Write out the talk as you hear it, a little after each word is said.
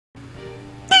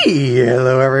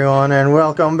Hello everyone and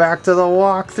welcome back to the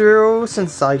walkthrough.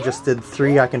 Since I just did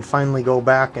 3, I can finally go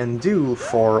back and do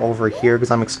 4 over here because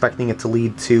I'm expecting it to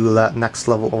lead to that next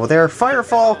level over there.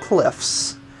 Firefall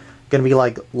cliffs. Gonna be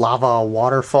like lava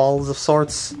waterfalls of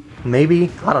sorts. Maybe?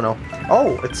 I don't know.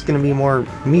 Oh, it's gonna be more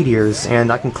meteors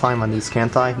and I can climb on these,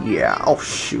 can't I? Yeah. Oh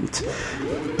shoot.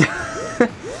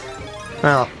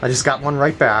 Well, I just got one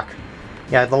right back.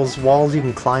 Yeah, those walls you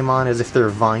can climb on as if they're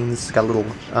vines. Got little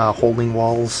holding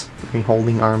walls,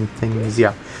 holding arm things,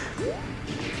 yeah.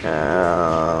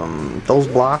 Those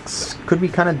blocks could be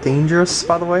kind of dangerous,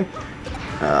 by the way.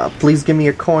 Please give me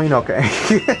a coin, okay.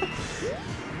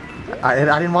 I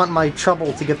didn't want my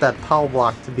trouble to get that POW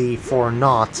block to be for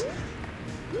naught.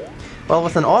 Well,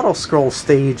 with an auto-scroll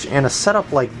stage and a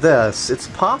setup like this, it's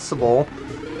possible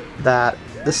that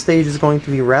this stage is going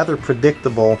to be rather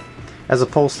predictable as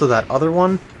opposed to that other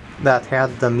one that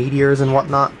had the meteors and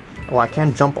whatnot. Well, I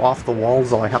can't jump off the walls,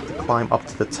 though I have to climb up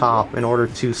to the top in order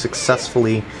to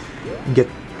successfully get...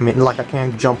 I mean, like, I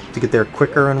can't jump to get there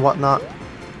quicker and whatnot.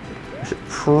 I should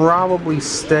probably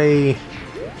stay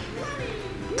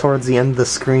towards the end of the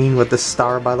screen with this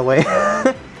star, by the way.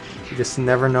 You just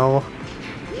never know.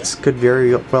 This could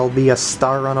very well be a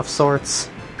star run of sorts.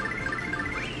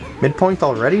 Midpoint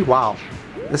already? Wow.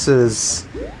 This is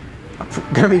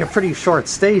gonna be a pretty short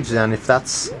stage then, if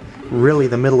that's really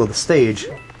the middle of the stage.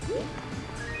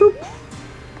 Boop.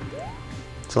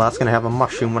 So that's gonna have a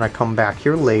mushroom when I come back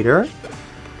here later.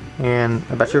 And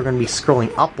I bet you're gonna be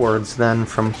scrolling upwards then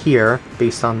from here,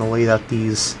 based on the way that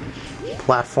these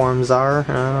platforms are.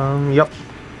 Yep.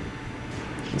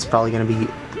 It's probably gonna be...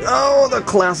 Oh, the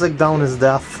classic down is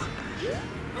death.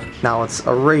 Now it's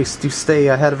a race to stay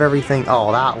ahead of everything.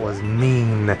 Oh, that was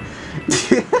mean.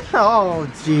 Oh,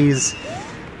 jeez.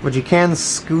 But you can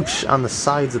scooch on the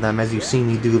sides of them, as you see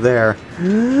me do there.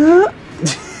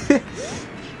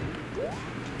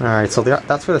 Alright, so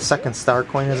that's where the second star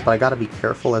coin is, but I gotta be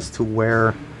careful as to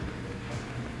where...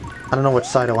 I don't know which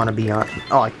side I want to be on.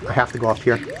 Oh, I have to go up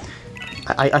here.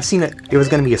 I seen it was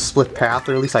going to be a split path,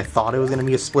 or at least I thought it was going to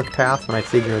be a split path, and I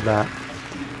figured that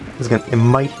it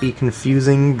might be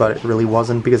confusing, but it really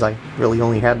wasn't, because I really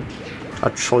only had a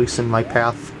choice in my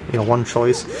path. You know, one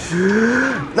choice.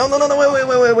 No,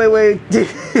 wait.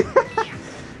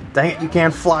 Dang it, you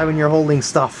can't fly when you're holding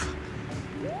stuff.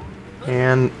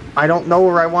 And I don't know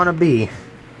where I want to be.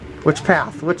 Which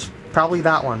path? Probably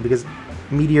that one, because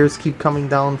meteors keep coming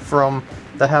down from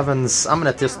the heavens. I'm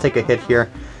gonna just take a hit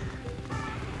here.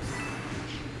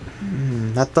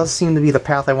 That does seem to be the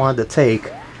path I wanted to take.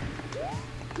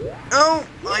 Oh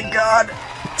my god!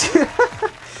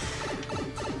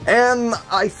 And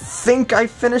I think I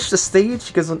finished the stage,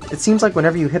 because it seems like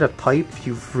whenever you hit a pipe,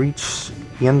 you've reached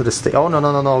the end of the stage. Oh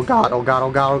no, god, oh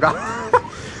god.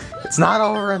 It's not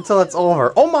over until it's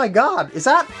over. Oh my god, is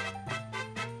that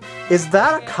a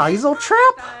Kaizo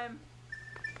trap?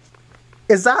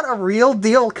 Is that a real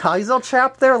deal Kaizo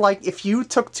trap there? Like, if you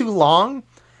took too long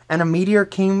and a meteor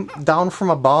came down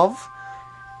from above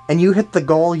and you hit the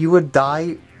goal, you would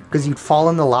die because you'd fall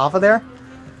in the lava there?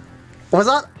 Was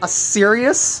that a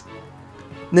serious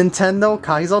Nintendo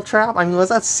Kaizo trap? I mean, was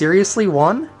that seriously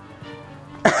one?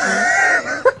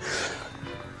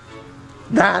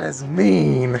 That is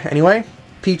mean. Anyway,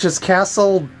 Peach's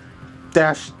Castle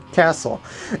dash Castle.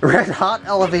 Red Hot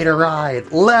Elevator Ride.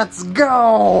 Let's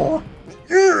go!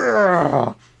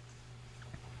 Ugh.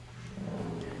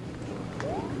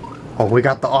 Oh, we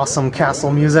got the awesome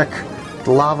castle music.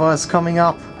 The lava is coming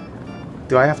up.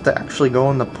 Do I have to actually go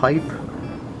in the pipe?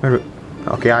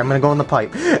 Okay, I'm gonna go in the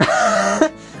pipe. I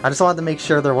just wanted to make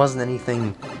sure there wasn't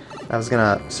anything that was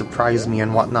gonna surprise me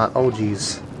and whatnot. Oh,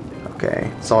 geez. Okay,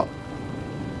 so...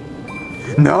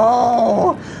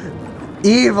 No!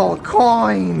 Evil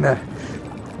coin!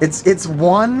 It's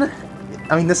 1?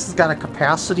 I mean, this has got a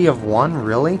capacity of 1,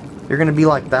 really? You're gonna be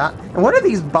like that? And what are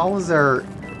these Bowser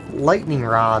lightning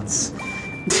rods?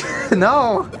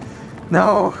 No!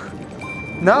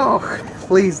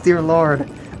 Please, dear Lord,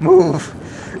 move!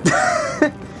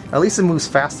 At least it moves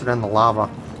faster than the lava.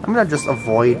 I'm gonna just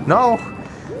avoid... No!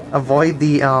 Avoid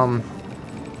the,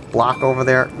 block over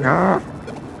there.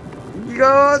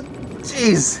 God!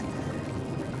 Jeez!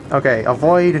 Okay,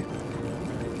 avoid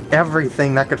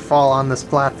everything that could fall on this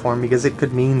platform, because it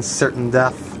could mean certain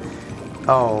death.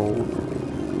 Oh...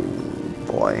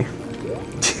 boy.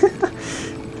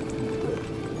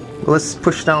 Let's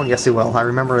push down. Yes, it will. I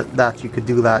remember that you could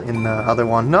do that in the other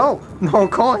one. No! No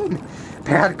coin!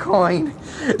 Bad coin!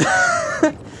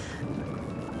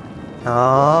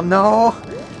 Oh, no!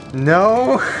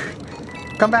 No!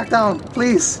 Come back down,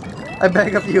 please! I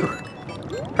beg of you!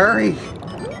 Hurry!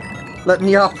 Let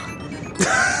me up!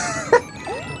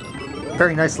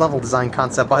 Very nice level design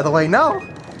concept, by the way. No!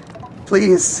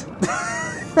 Please!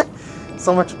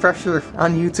 So much pressure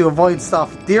on you to avoid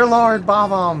stuff. Dear Lord,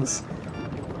 bob-ombs!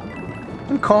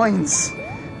 And coins!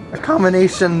 A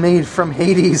combination made from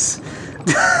Hades.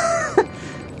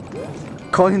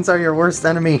 Coins are your worst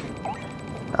enemy.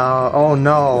 Oh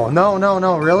no. No, no,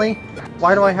 no, really?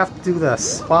 Why do I have to do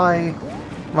this? Why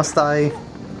must I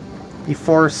be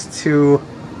forced to...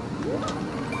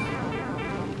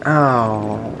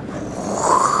 Oh...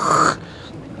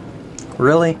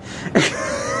 Really?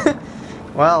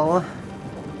 Well...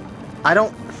 I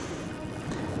don't...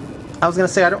 I was gonna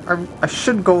say, I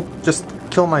should go just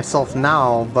kill myself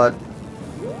now, but...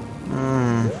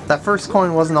 that first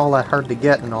coin wasn't all that hard to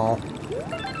get and all.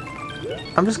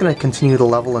 I'm just gonna continue the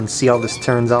level and see how this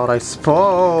turns out, I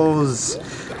suppose.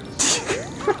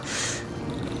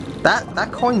 That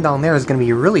coin down there is gonna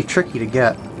be really tricky to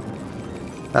get.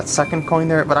 That second coin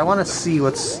there, but I want to see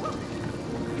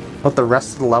what the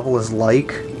rest of the level is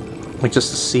like, just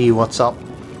to see what's up.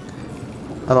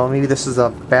 Although maybe this is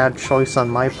a bad choice on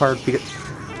my part because...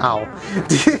 Ow.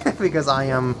 Because I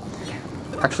am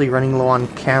actually running low on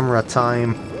camera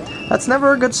time. That's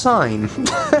never a good sign.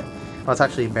 Well, it's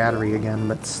actually a battery again,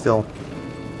 but still.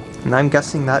 And I'm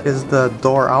guessing that is the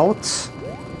door out.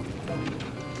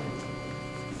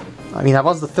 I mean, that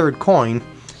was the third coin.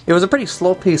 It was a pretty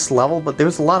slow-paced level, but there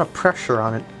was a lot of pressure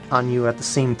on you at the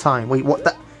same time. Wait, what?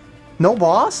 That? No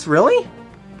boss? Really?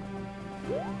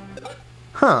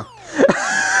 Huh.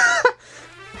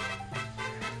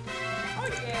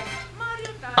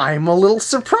 I'm a little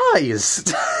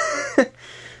surprised.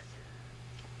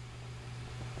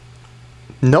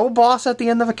 No boss at the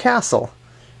end of a castle.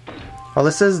 Well,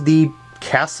 this is the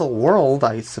castle world,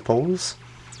 I suppose.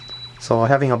 So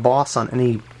having a boss on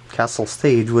any castle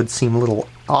stage would seem a little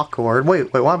awkward.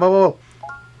 Wait, whoa.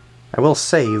 I will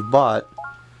save, but...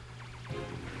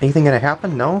 Anything gonna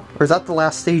happen? No? Or is that the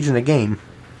last stage in the game?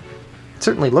 It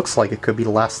certainly looks like it could be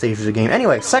the last stage of the game.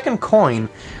 Anyway, second coin.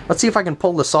 Let's see if I can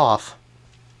pull this off.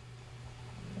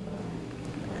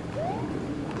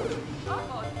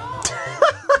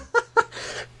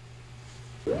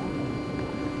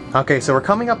 Okay, so we're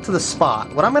coming up to the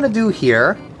spot. What I'm gonna do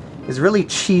here is really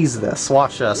cheese this.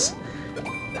 Watch this.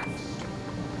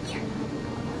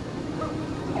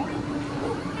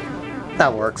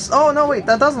 That works. Oh, no, wait,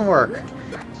 that doesn't work.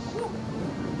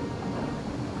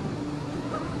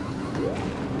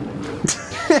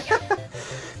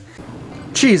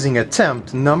 Cheesing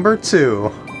attempt number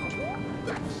 2.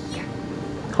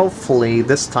 Hopefully,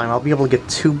 this time I'll be able to get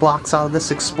 2 blocks out of this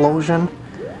explosion.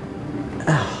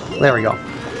 There we go.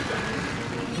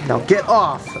 Now get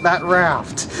off that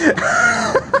raft!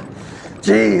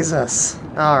 Jesus!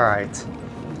 Alright.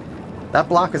 That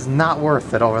block is not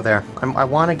worth it over there. I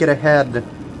want to get ahead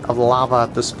of the lava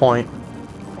at this point.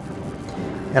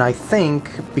 And I think,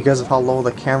 because of how low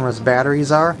the camera's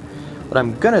batteries are, what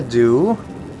I'm gonna do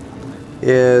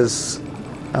is,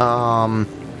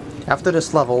 after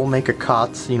this level, make a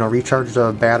cut, you know, recharge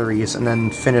the batteries, and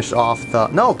then finish off the...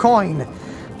 No, coin!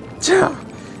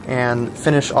 And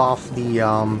finish off the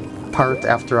part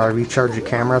after I recharge the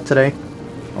camera today.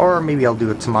 Or maybe I'll do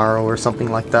it tomorrow or something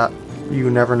like that. You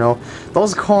never know.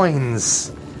 Those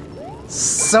coins!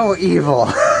 So evil!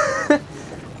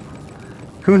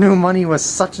 Who knew money was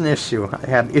such an issue? I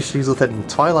had issues with it in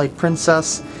Twilight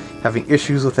Princess, having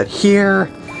issues with it here.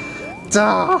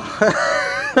 Duh!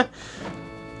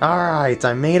 Alright,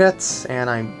 I made it, and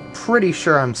I'm pretty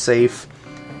sure I'm safe.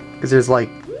 Because there's like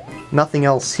nothing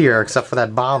else here except for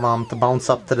that bomb to bounce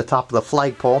up to the top of the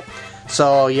flagpole.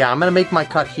 So yeah, I'm gonna make my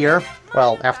cut here.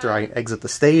 Well, after I exit the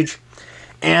stage.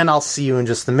 And I'll see you in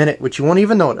just a minute, which you won't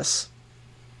even notice.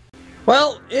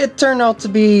 Well, it turned out to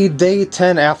be day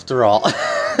 10 after all.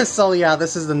 So yeah,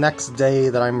 this is the next day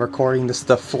that I'm recording this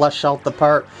to flesh out the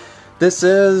part. This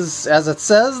is, as it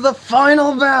says, the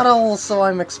final battle! So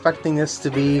I'm expecting this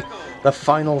to be the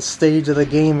final stage of the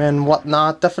game and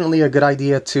whatnot. Definitely a good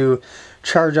idea to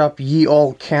charge up ye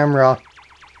old camera.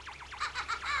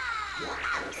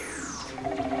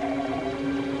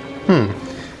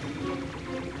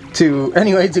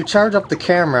 To charge up the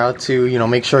camera to, you know,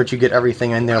 make sure that you get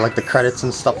everything in there, like the credits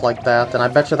and stuff like that. And I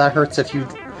bet you that hurts if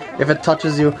it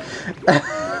touches you.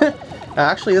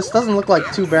 Actually, this doesn't look like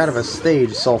too bad of a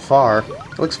stage so far.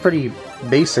 It looks pretty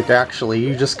basic, actually.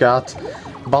 You just got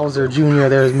Bowser Jr.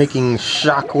 there making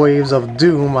shockwaves of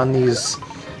doom on these...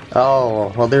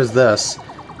 Oh, well, there's this.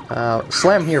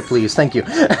 Slam here, please. Thank you.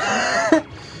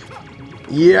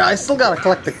 Yeah, I still gotta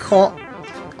collect the coin.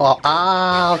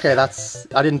 Oh, okay, that's...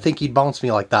 I didn't think he'd bounce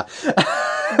me like that.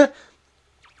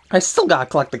 I still gotta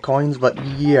collect the coins, but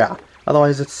yeah.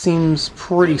 Otherwise, it seems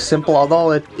pretty simple,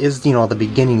 although it is, you know, the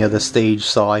beginning of the stage,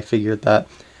 so I figured that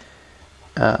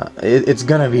it's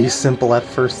gonna be simple at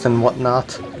first and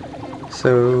whatnot.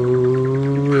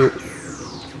 So...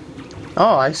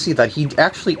 Oh, I see that he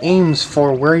actually aims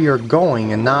for where you're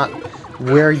going and not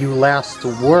where you last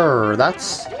were.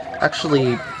 That's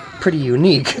actually pretty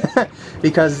unique,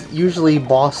 because usually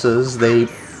bosses, they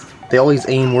always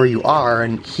aim where you are,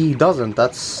 and he doesn't.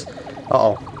 That's...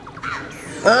 Uh-oh.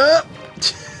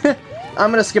 I'm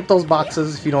gonna skip those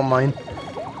boxes, if you don't mind.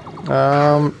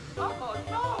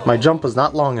 My jump was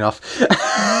not long enough.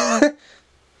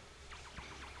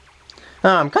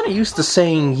 I'm kind of used to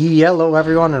saying hello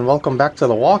everyone and welcome back to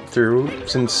the walkthrough,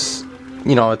 since,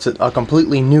 you know, it's a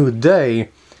completely new day.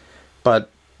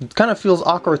 But it kind of feels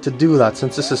awkward to do that,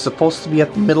 since this is supposed to be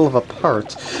at the middle of a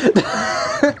part.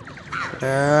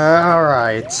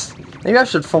 Alright. Maybe I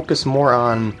should focus more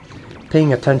on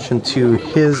paying attention to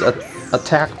his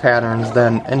attack patterns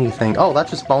than anything. Oh, that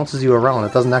just bounces you around.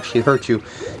 It doesn't actually hurt you.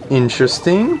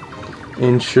 Interesting.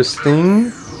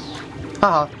 Interesting.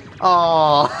 Haha.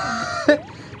 Aww.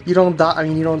 You don't die. I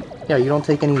mean, you don't. Yeah, you don't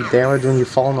take any damage when you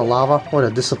fall in the lava. What a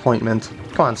disappointment.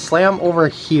 Come on, slam over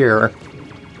here.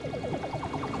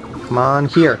 Come on,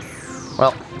 here.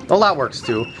 Well, that works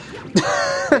too.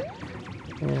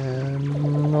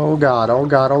 And, oh god, oh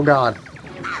god, oh god.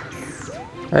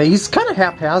 He's kind of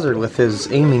haphazard with his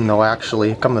aiming, though,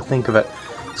 actually, come to think of it.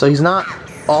 So he's not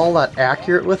all that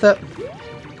accurate with it.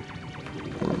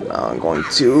 Now I'm going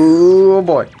to... Oh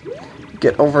boy.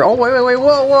 Get over... Oh, wait,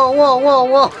 whoa,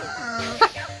 whoa.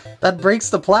 That breaks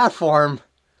the platform.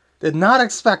 Did not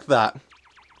expect that.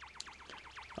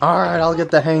 Alright, I'll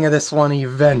get the hang of this one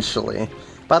eventually.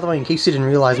 By the way, in case you didn't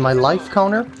realize, my life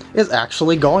counter is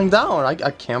actually going down.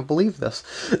 I can't believe this.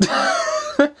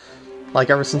 Like,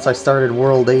 ever since I started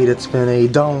World 8, it's been a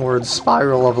downward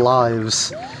spiral of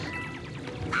lives.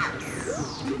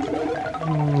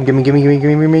 Gimme,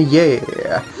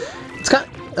 yeah! It's kind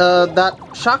of, that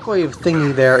shockwave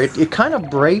thingy there, it kind of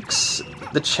breaks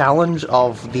the challenge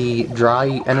of the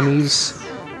dry enemies,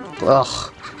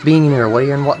 being in your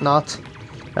way and whatnot.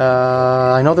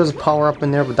 I know there's a power-up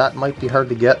in there, but that might be hard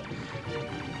to get.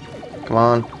 Come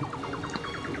on.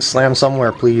 Slam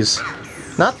somewhere, please.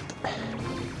 Not...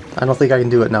 I don't think I can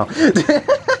do it now.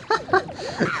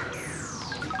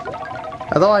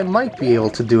 Although I might be able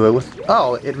to do it with...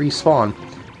 Oh, it respawned.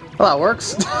 Well, that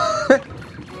works.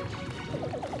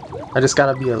 I just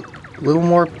gotta be a little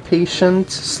more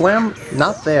patient. Slam...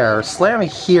 Not there. Slam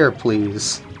here,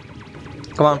 please.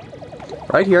 Come on.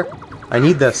 Right here. I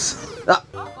need this. Ah!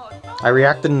 I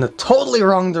reacted in the totally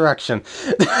wrong direction.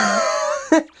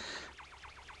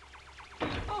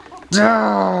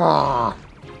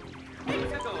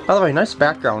 By the way, nice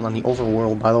background on the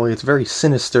overworld, by the way. It's very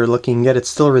sinister looking, yet it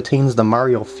still retains the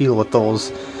Mario feel with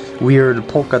those weird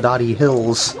polka-dotty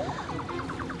hills.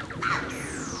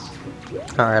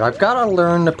 Alright, I've got to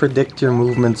learn to predict your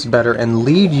movements better and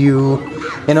lead you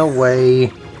in a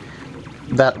way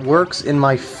that works in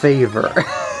my favor.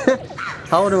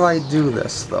 How do I do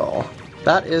this, though?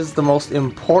 That is the most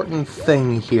important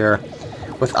thing here.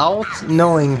 Without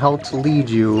knowing how to lead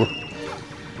you,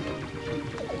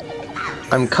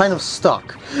 I'm kind of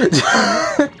stuck.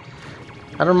 I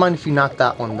don't mind if you knock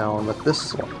that one down, but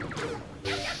this one...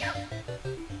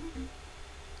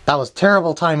 That was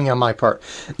terrible timing on my part.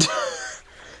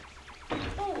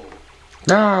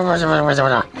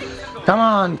 Come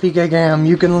on, PkGam,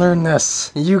 you can learn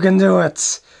this. You can do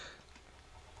it.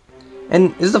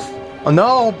 And is the... Oh,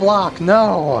 no, block,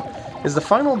 no! Is the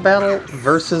final battle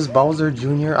versus Bowser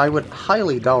Jr.? I would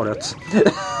highly doubt it.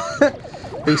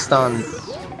 Based on...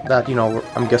 that, you know,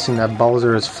 I'm guessing that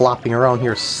Bowser is flopping around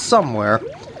here somewhere.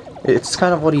 It's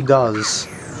kind of what he does.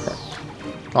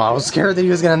 Oh, I was scared that he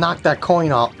was gonna knock that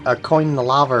coin out, a coin in the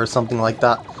lava or something like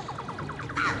that.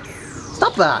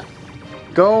 Stop that!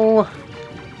 Go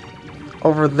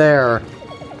over there.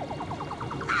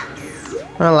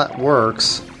 Well, that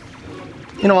works.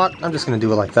 You know what? I'm just gonna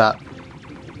do it like that.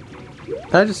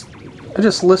 And I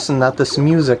just listen that this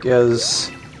music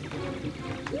is...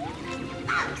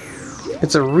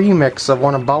 It's a remix of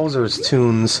one of Bowser's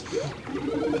tunes.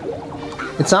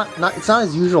 It's not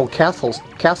his usual castle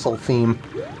theme.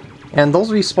 And those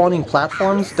respawning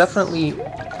platforms, definitely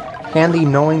handy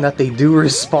knowing that they do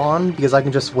respawn, because I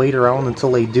can just wait around until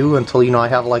they do, until, you know, I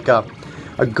have like a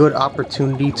good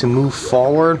opportunity to move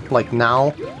forward, like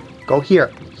now. Go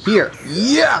here. Here.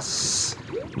 Yes!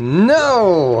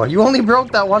 No! You only broke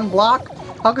that one block?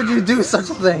 How could you do such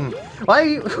a thing?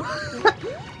 Why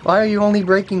are you only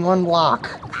breaking one block?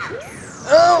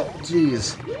 Oh,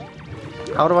 jeez.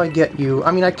 How do I get you?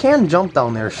 I mean, I can jump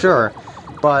down there, sure,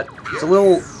 but it's a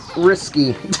little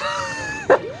risky.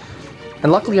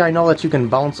 And luckily I know that you can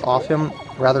bounce off him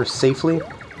rather safely.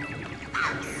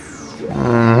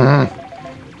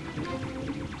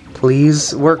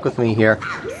 Please work with me here.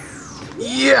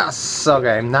 Yes!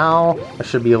 Okay, now I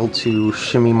should be able to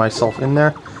shimmy myself in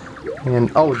there.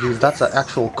 And, oh geez, that's an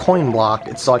actual coin block,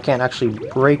 so I can't actually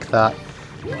break that.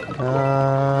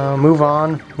 Move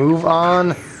on, move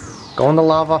on. Go in the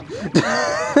lava.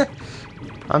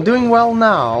 I'm doing well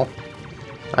now.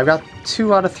 I've got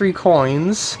 2 out of 3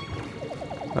 coins.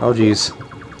 Oh geez.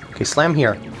 Okay, slam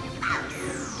here.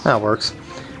 That works.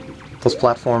 Those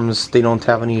platforms, they don't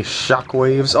have any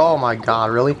shockwaves. Oh my god,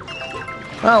 really?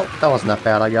 Well, that wasn't that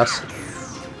bad, I guess.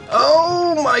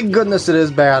 Oh my goodness, it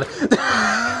is bad.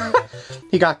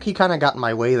 He kind of got in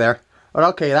my way there. But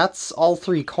okay, that's all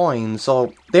 3 coins,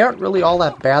 so they aren't really all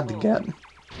that bad to get.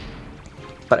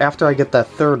 But after I get that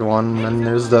 3rd one, then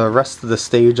there's the rest of the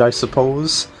stage, I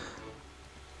suppose.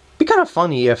 Be kind of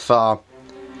funny if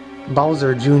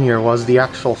Bowser Jr. was the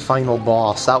actual final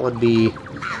boss. That would be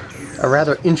a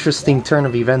rather interesting turn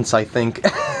of events, I think.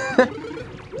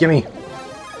 Gimme.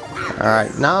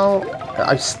 Alright, now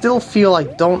I still feel I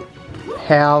don't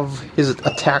have his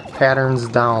attack patterns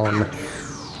down,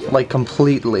 like,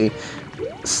 completely.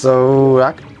 So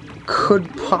that could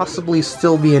possibly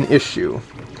still be an issue.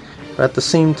 But at the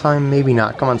same time, maybe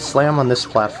not. Come on, slam on this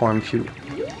platform if you...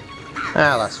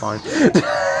 Ah, that's fine.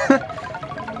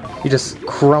 You just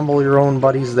crumble your own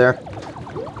buddies there.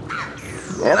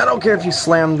 And I don't care if you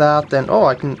slam that, then... Oh,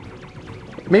 I can...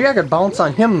 Maybe I could bounce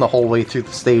on him the whole way through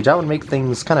the stage. That would make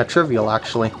things kind of trivial,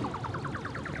 actually.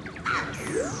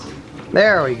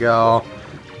 There we go.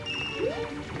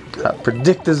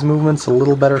 Predict his movements a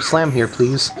little better. Slam here,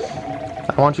 please.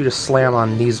 I want you to slam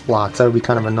on these blocks. That would be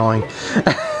kind of annoying.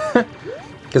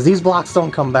 Because these blocks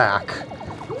don't come back.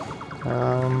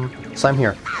 Slam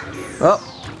here. Oh,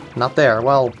 not there.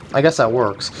 Well, I guess that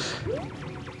works.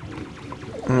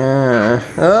 That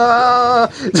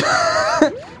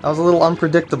was a little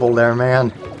unpredictable there,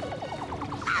 man.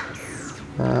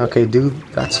 Okay, dude,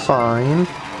 that's fine.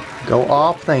 Go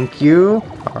up, thank you.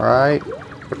 Alright.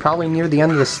 We're probably near the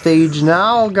end of the stage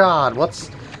now. Oh god,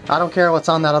 what's... I don't care what's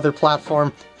on that other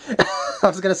platform. I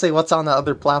was gonna say what's on that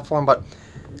other platform, but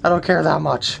I don't care that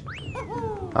much.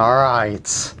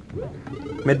 Alright.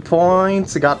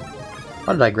 Midpoint. I got...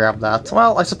 How did I grab that?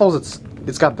 Well, I suppose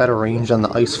it's got better range than the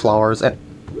ice flowers. And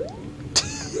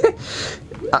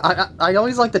I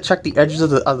always like to check the edges of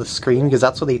the screen because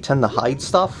that's where they tend to hide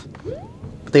stuff.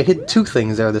 But they hid 2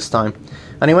 things there this time.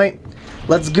 Anyway,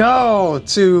 let's go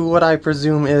to what I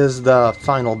presume is the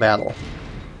final battle.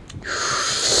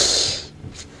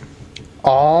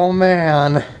 Oh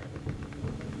man.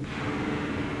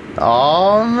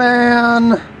 Oh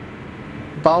man.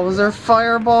 Bowser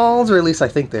fireballs, or at least I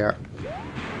think they are.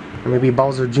 Or maybe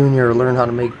Bowser Jr. learned how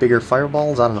to make bigger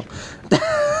fireballs, I don't know.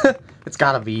 It's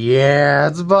gotta be, yeah,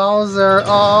 it's Bowser.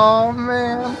 Oh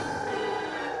man.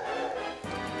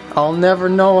 I'll never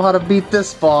know how to beat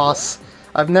this boss.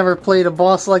 I've never played a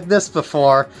boss like this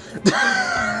before.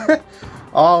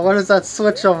 Oh, what is that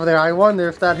switch over there? I wonder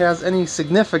if that has any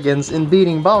significance in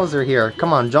beating Bowser here.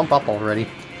 Come on, jump up already.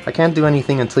 I can't do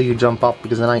anything until you jump up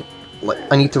because then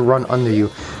I need to run under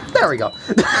you. There we go.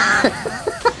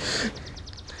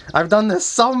 I've done this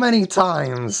so many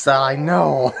times that I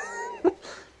know.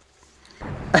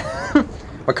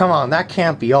 But come on, that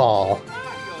can't be all.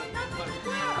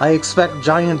 I expect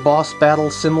giant boss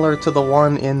battles similar to the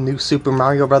one in New Super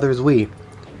Mario Bros. Wii.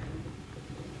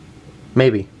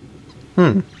 Maybe.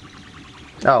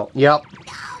 Oh, yep.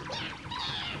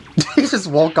 He just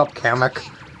woke up Kamek.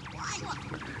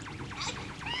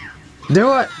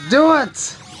 Do it! Do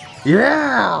it!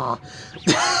 Yeah!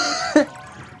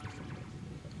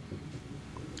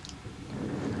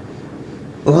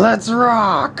 Let's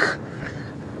rock!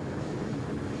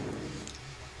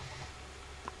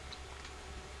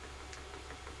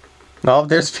 Oh,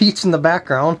 there's Peach in the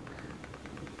background.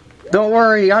 Don't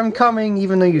worry, I'm coming,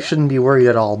 even though you shouldn't be worried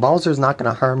at all. Bowser's not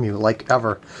gonna harm you, like,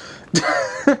 ever.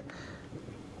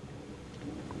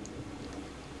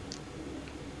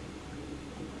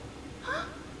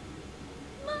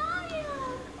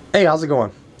 Hey, how's it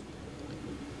going?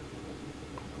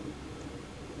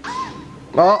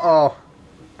 Uh-oh.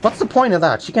 What's the point of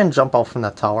that? She can't jump out from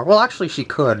that tower. Well, actually she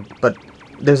could, but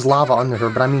there's lava under her,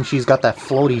 but I mean she's got that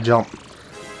floaty jump.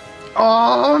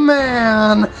 Oh,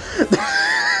 man!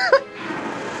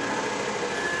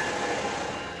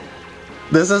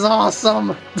 This is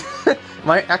awesome! Am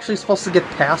I actually supposed to get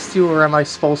past you, or am I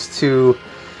supposed to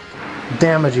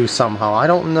damage you somehow. I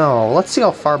don't know. Let's see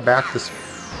how far back this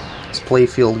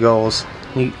playfield goes.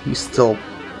 He's still...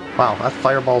 Wow, that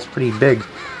fireball's pretty big.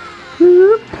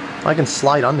 I can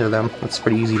slide under them. That's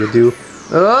pretty easy to do.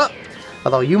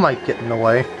 Although you might get in the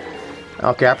way.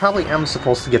 Okay, I probably am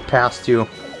supposed to get past you.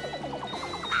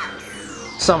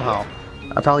 Somehow.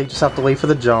 I probably just have to wait for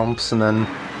the jumps and then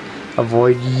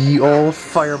avoid ye old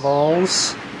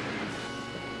fireballs.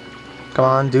 Come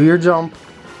on, do your jump.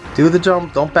 Do the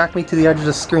jump. Don't back me to the edge of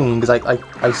the screen, because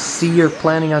I see you're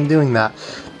planning on doing that.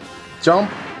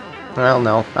 Jump. Well,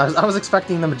 no. I was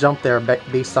expecting them to jump there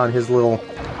based on his little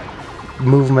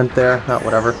movement there.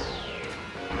 Whatever.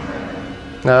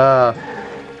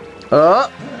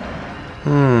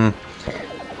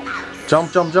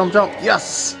 Jump, jump, jump, jump.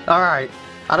 Yes! Alright.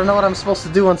 I don't know what I'm supposed to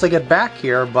do once I get back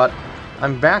here, but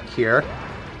I'm back here.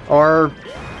 Or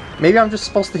maybe I'm just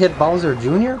supposed to hit Bowser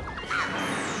Jr.?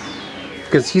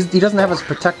 Because he doesn't have his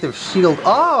protective shield.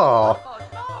 Oh!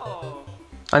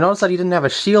 I noticed that he didn't have a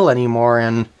shield anymore,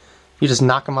 and you just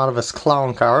knock him out of his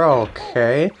clown car.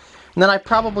 Okay. And then I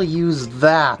probably use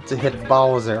that to hit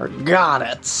Bowser. Got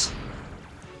it!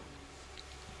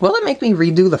 Will it make me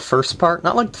redo the first part?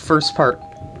 Not like the first part...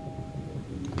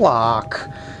 Block.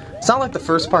 It's not like the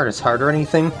first part is hard or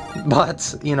anything,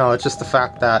 but, you know, it's just the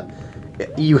fact that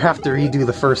you have to redo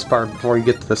the first part before you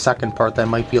get to the second part. That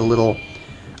might be a little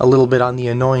bit on the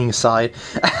annoying side.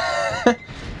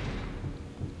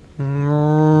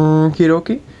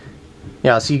 Okie-dokie.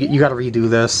 Yeah, so you gotta redo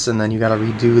this, and then you gotta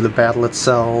redo the battle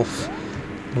itself.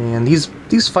 And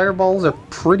these fireballs are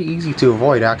pretty easy to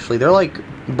avoid, actually. They're like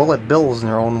bullet bills in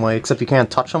their own way, except you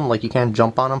can't touch them, like you can't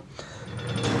jump on them.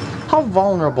 How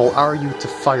vulnerable are you to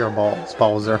fireballs,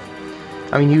 Bowser?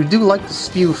 I mean, you do like to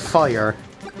spew fire.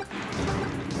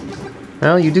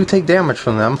 Well, you do take damage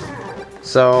from them.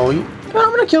 So, I'm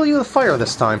gonna kill you with fire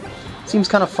this time. Seems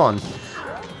kind of fun.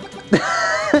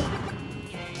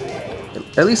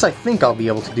 At least I think I'll be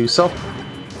able to do so.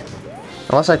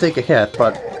 Unless I take a hit,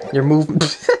 but your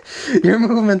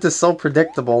movement is so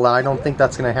predictable that I don't think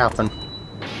that's gonna happen.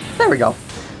 There we go.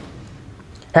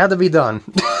 Had to be done.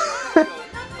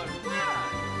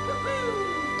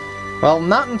 Well,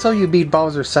 not until you beat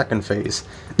Bowser's second phase.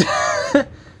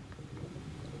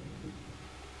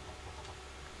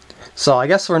 So I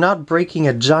guess we're not breaking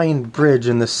a giant bridge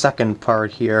in the second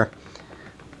part here.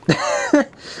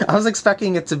 I was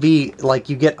expecting it to be like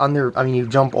you get under, I mean, you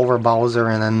jump over Bowser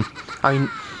and then, I mean,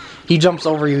 he jumps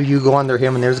over you, you go under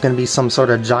him, and there's going to be some sort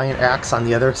of giant axe on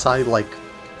the other side, like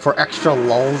for extra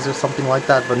lulls or something like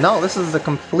that. But no, this is a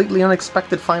completely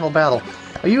unexpected final battle.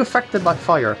 Are you affected by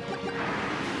fire?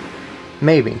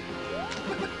 Maybe.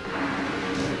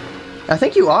 I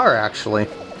think you are, actually.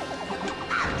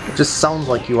 It just sounds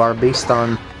like you are based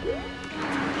on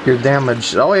your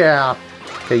damage. Oh yeah!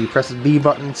 Okay, you press the B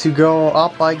button to go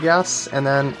up, I guess, and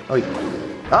then...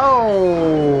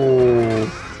 Oh!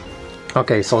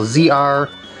 Okay, so ZR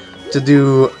to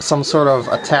do some sort of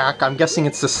attack. I'm guessing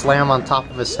it's to slam on top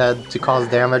of his head to cause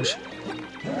damage.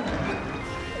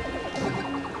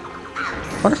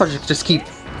 I wonder if I should just keep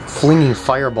flinging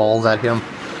fireballs at him.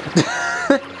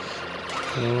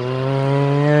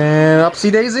 And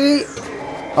upsy daisy!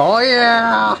 Oh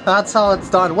yeah! That's how it's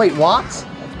done. Wait, what?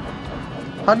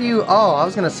 How do you... Oh, I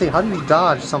was gonna say, how do you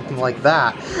dodge something like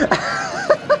that?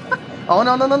 Oh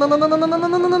no no no no no no no no no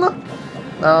no no no!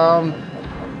 Oh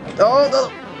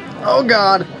no! Oh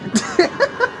god!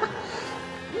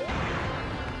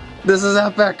 This is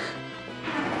epic!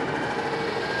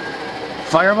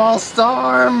 Fireball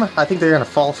storm! I think they're gonna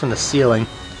fall from the ceiling.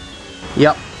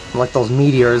 Yep, like those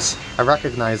meteors. I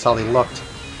recognize how they looked.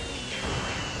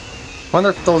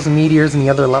 Wonder if those meteors in the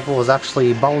other level was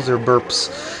actually Bowser burps.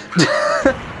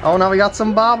 Oh, now we got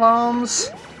some bob-ombs!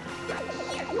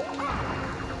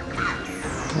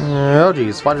 Oh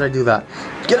geez, why did I do that?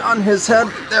 Get on his head!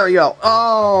 There we go!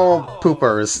 Oh,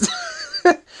 poopers!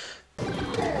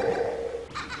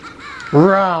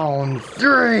 Round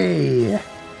 3!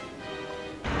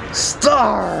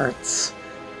 Start!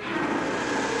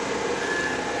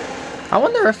 I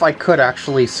wonder if I could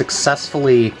actually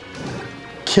successfully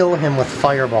kill him with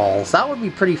fireballs. That would be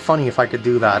pretty funny if I could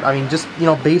do that. I mean, just, you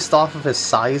know, based off of his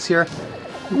size here.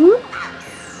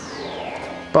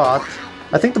 But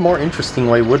I think the more interesting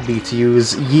way would be to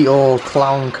use ye old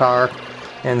clown car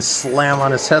and slam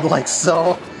on his head like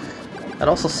so. That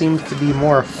also seems to be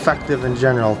more effective in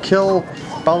general. Kill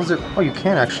Bowser... Oh, you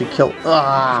can actually kill...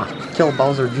 Kill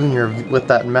Bowser Jr. with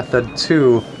that method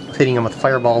too. Hitting him with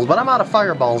fireballs. But I'm out of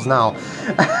fireballs now.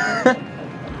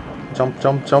 Jump,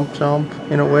 jump, jump, jump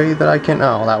in a way that I can...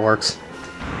 Oh, that works.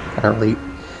 Apparently.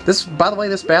 This, by the way,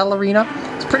 this battle arena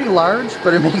is pretty large,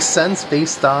 but it makes sense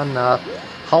based on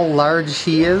how large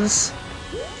he is.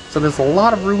 So there's a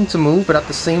lot of room to move, but at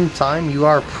the same time, you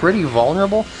are pretty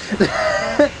vulnerable.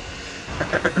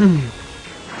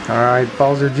 Alright,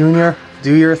 Bowser Jr.,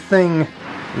 do your thing.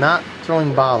 Not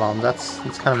throwing bombs, that's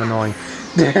kind of annoying.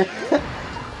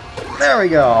 There we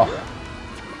go.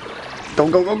 Go,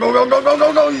 go, go, go, go, go, go,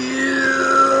 go, go!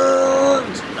 Yeah!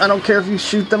 I don't care if you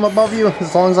shoot them above you,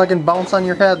 as long as I can bounce on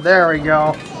your head. There we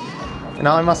go.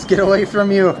 Now I must get away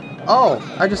from you. Oh,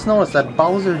 I just noticed that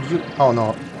Bowser Jr. Oh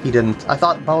no, he didn't. I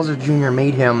thought Bowser Jr.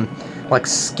 made him, like,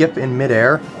 skip in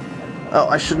midair. Oh,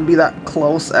 I shouldn't be that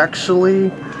close,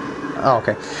 actually. Oh,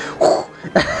 okay.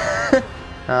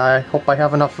 I hope I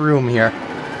have enough room here.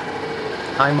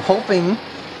 I'm hoping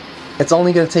it's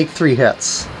only going to take 3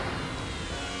 hits.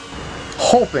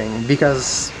 Hoping,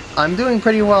 because I'm doing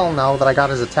pretty well now that I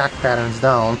got his attack patterns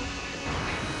down.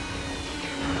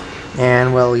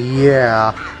 And, well,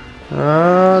 yeah.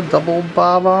 Double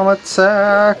Bob-omb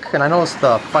attack! And I noticed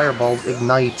the fireballs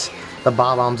ignite the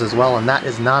Bob-ombs as well, and that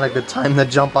is not a good time to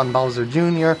jump on Bowser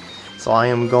Jr., so I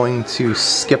am going to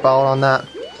skip out on that.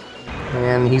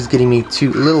 And he's getting me a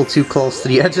little too close to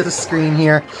the edge of the screen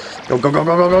here. Go, go, go,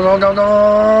 go, go, go, go, go,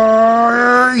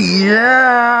 go!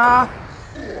 Yeah!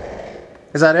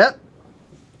 Is that it?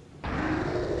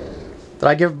 Did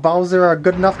I give Bowser a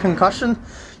good enough concussion?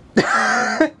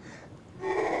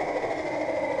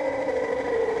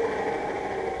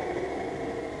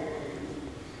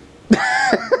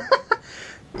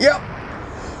 Yep!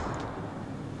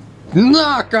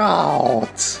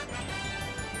 Knockout!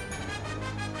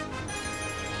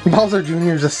 Bowser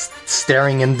Jr. just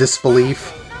staring in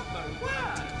disbelief.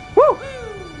 Woo!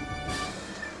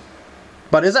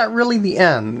 But is that really the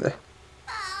end?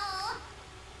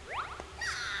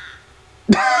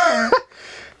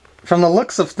 From the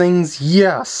looks of things,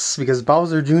 yes, because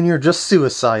Bowser Jr. just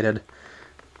suicided.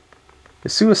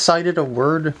 Is suicided a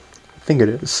word? I think it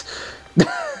is.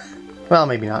 Well,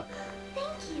 maybe not.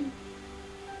 Thank you.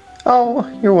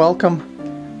 Oh, you're welcome.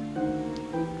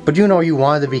 But you know you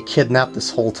wanted to be kidnapped this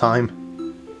whole time.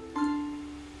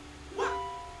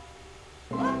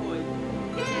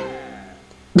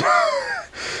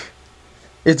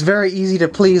 It's very easy to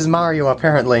please Mario,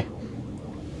 apparently.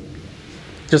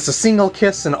 Just a single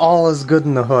kiss and all is good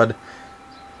in the hood.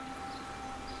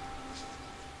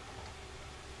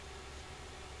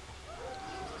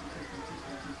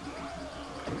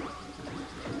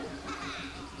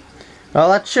 Well,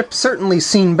 that ship's certainly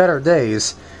seen better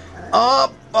days.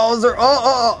 Oh, Bowser!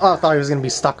 Oh, I thought he was gonna be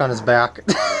stuck on his back.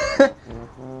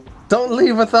 Don't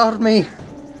leave without me!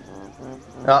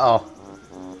 Uh-oh.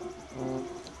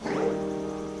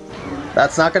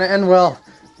 That's not gonna end well.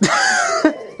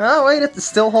 Oh, wait, it's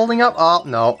still holding up. Oh,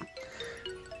 no.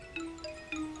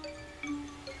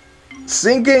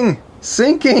 Sinking!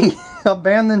 Sinking!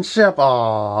 Abandoned ship.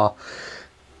 Aww.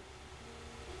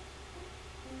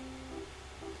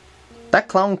 That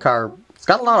clown car, it's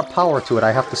got a lot of power to it,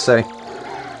 I have to say.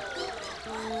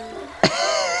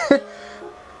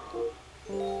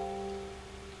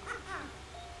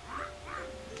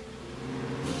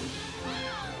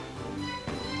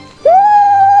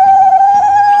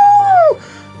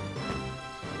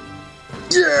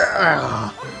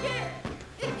 Yeah!